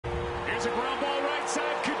There's a ground ball right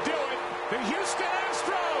side, could do it. The Houston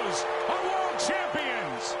Astros are world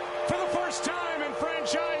champions for the first time in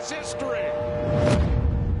franchise history.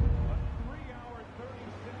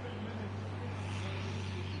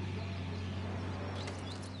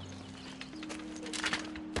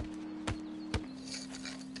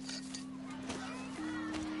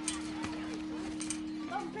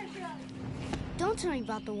 Don't tell me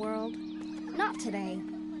about the world. Not today.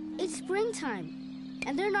 It's springtime,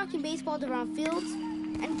 and they're knocking baseballs around fields,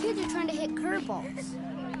 and kids are trying to hit curveballs.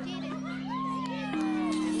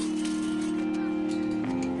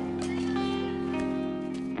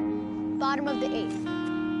 Bottom of the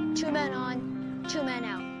 8th. 2 men on, 2 men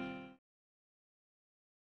out.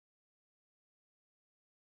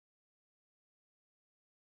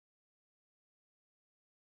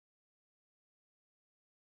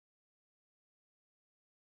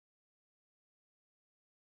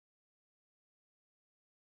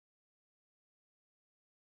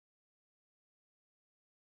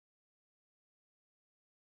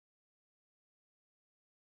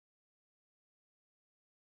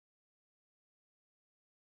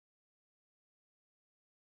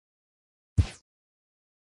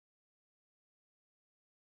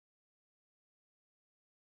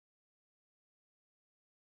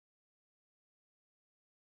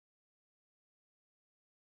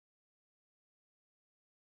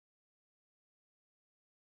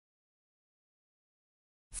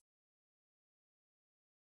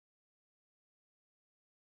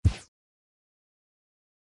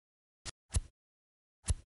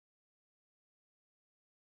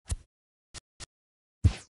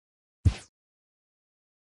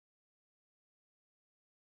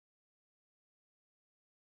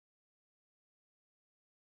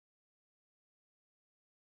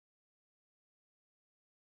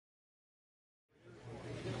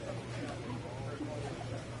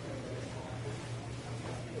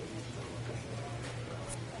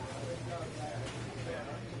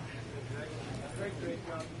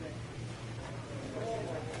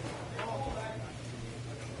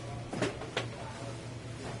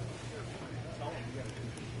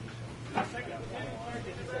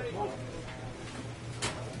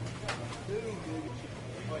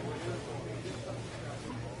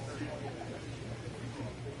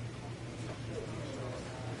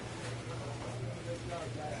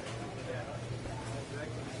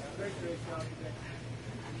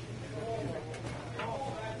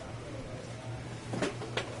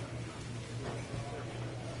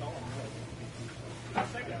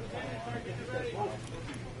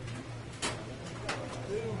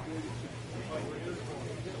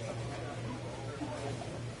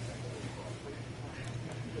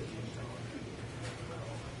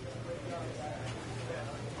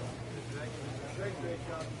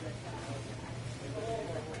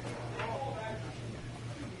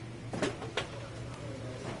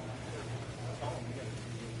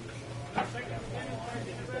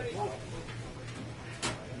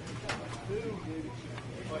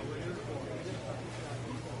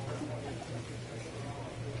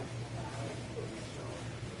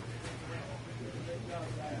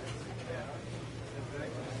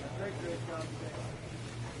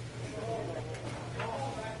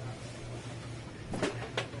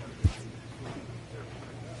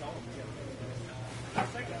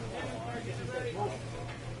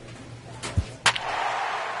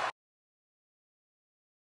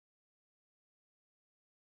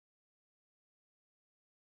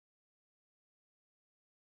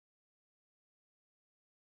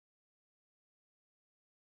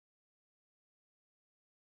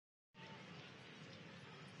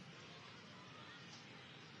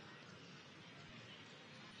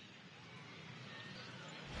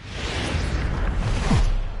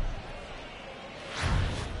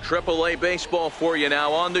 AAA baseball for you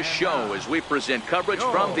now on the show as we present coverage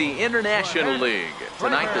from the International League.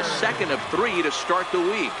 Tonight, the second of 3 to start the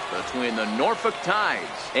week between the Norfolk Tides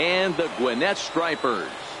and the Gwinnett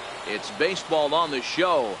Stripers. It's baseball on the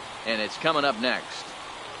show, and it's coming up next.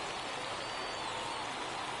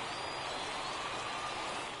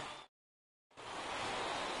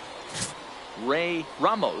 Ray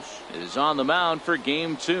Ramos is on the mound for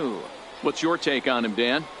Game 2. What's your take on him,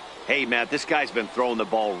 Dan? Hey, Matt, this guy's been throwing the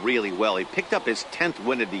ball really well. He picked up his 10th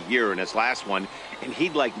win of the year in his last one, and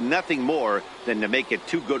he'd like nothing more than to make it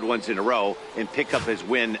 2 good ones in a row and pick up his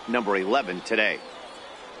win number 11 today.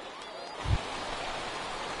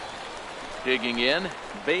 Digging in,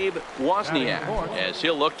 Babe Wozniak, as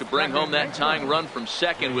he'll look to bring home that tying run from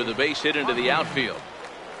second with a base hit into the outfield.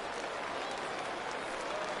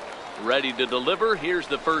 Ready to deliver. Here's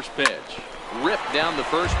the first pitch. Ripped down the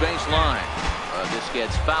first base line. This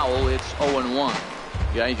gets foul. It's 0-1.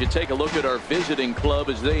 Guys, you take a look at our visiting club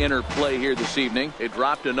as they enter play here this evening. They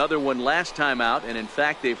dropped another one last time out, and in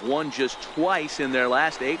fact, they've won just twice in their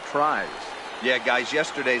last 8 tries. Yeah, guys,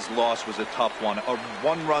 yesterday's loss was a tough one. A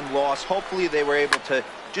one-run loss. Hopefully they were able to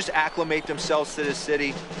just acclimate themselves to the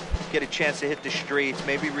city, get a chance to hit the streets,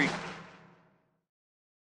 maybe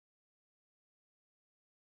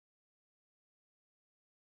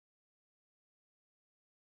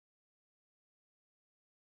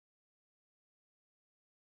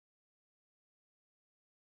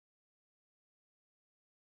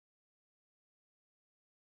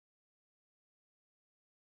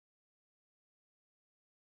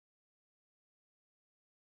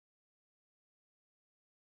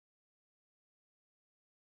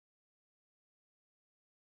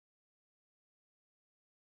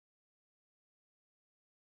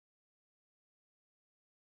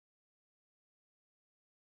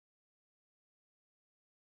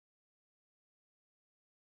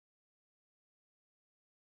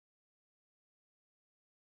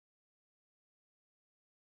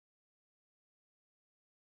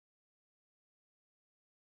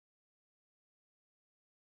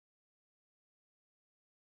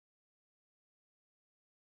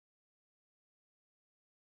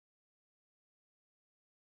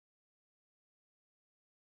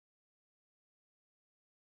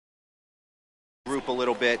group a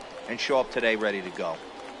little bit and show up today ready to go.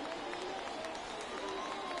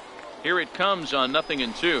 Here it comes on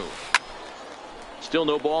 0-2. Still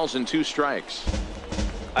no balls and 2 strikes.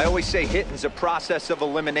 I always say hitting's a process of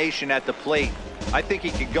elimination at the plate. I think he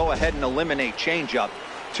could go ahead and eliminate changeup.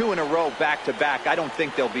 2 in a row back-to-back. I don't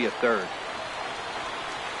think there'll be a third.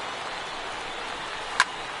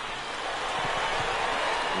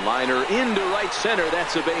 Liner into right center.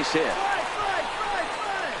 That's a base hit.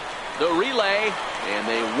 The relay, and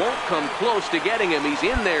they won't come close to getting him. He's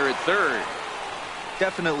in there at third.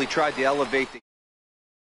 Definitely tried to elevate the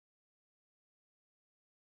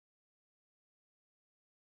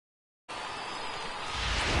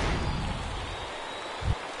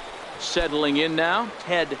settling in now.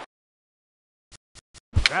 Head.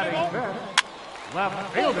 Batting fifth,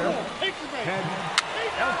 left fielder, Ted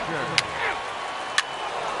Elster.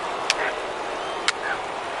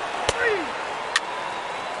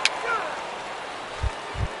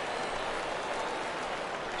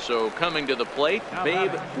 So coming to the plate,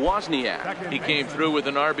 Babe Wozniak. He came through with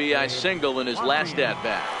an RBI single in his last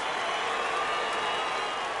at-bat.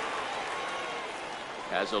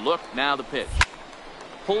 Has a look, now the pitch.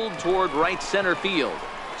 Pulled toward right center field.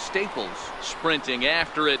 Staples sprinting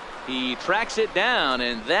after it. He tracks it down,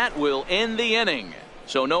 and that will end the inning.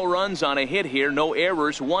 So no runs on a hit here, no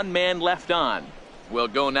errors, 1 man left on. We'll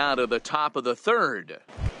go now to the top of the third.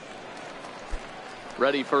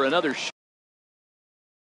 Ready for another shot.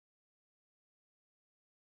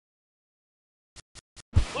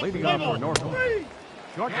 Leading off for Norfolk,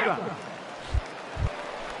 shortstop.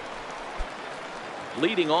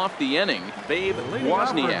 Leading off the inning, Babe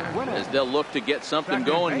Wozniak, as they'll look to get something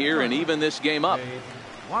going here and even this game up.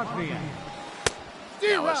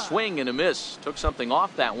 Now a swing and a miss. Took something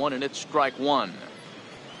off that one, and it's strike 1.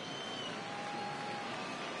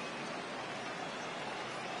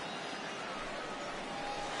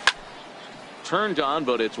 Turned on,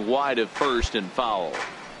 but it's wide of first and foul.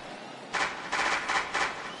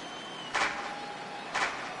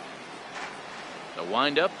 The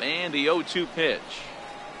windup and the 0-2 pitch.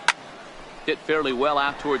 Hit fairly well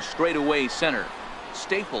out towards straightaway center.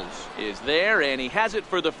 Staples is there, and he has it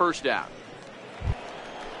for the first out.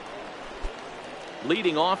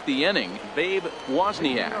 Leading off the inning, Babe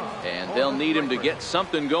Wozniak, and they'll need him to get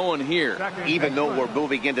something going here. Even though we're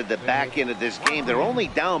moving into the back end of this game, they're only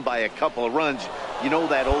down by a couple of runs. You know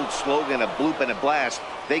that old slogan, a bloop and a blast.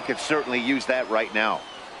 They could certainly use that right now.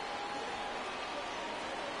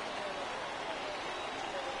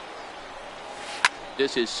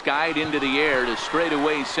 This is skied into the air to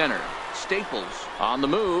straightaway center. Staples on the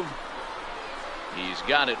move. He's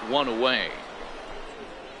got it 1 away.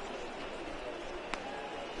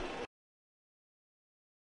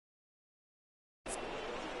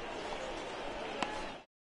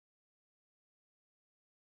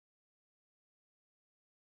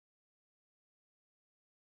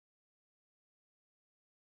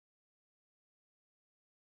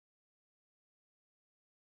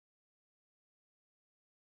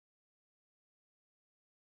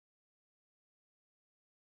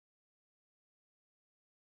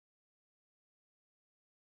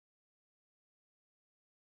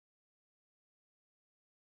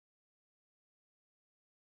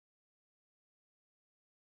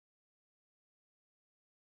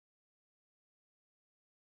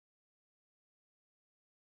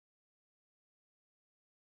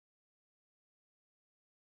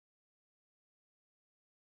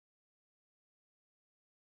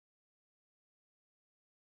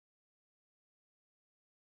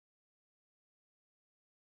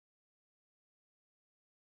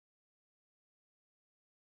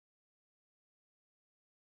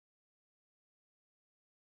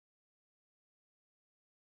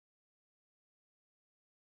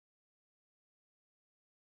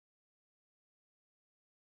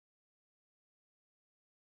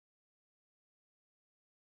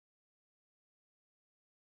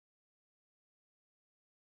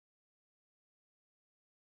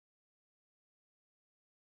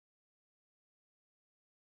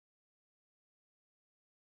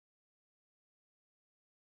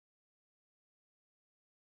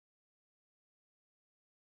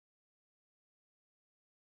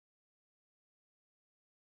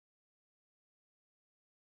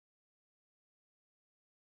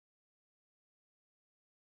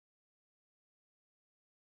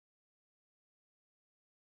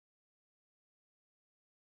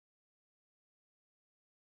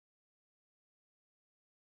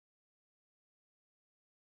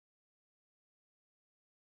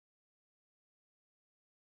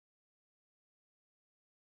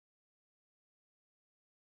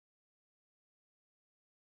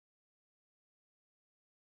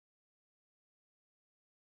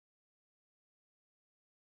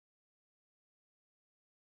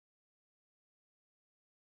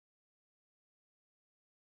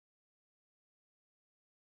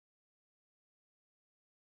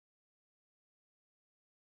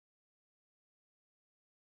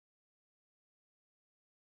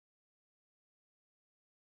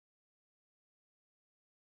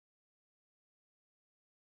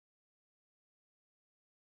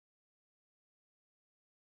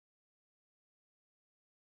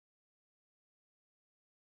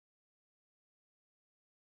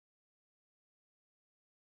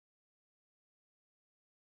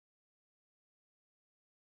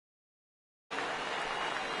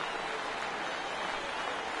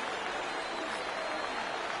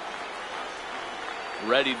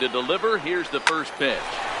 Ready to deliver. Here's the first pitch.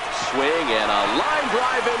 Swing and a line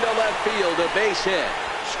drive into left field, a base hit.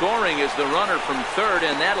 Scoring is the runner from third,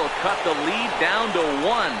 and that'll cut the lead down to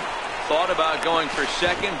 1. Thought about going for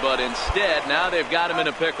second, but instead now they've got him in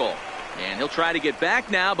a pickle. And he'll try to get back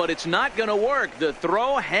now, but it's not going to work. The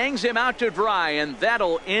throw hangs him out to dry, and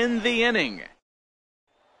that'll end the inning.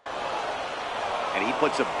 And he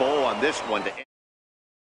puts a bow on this one to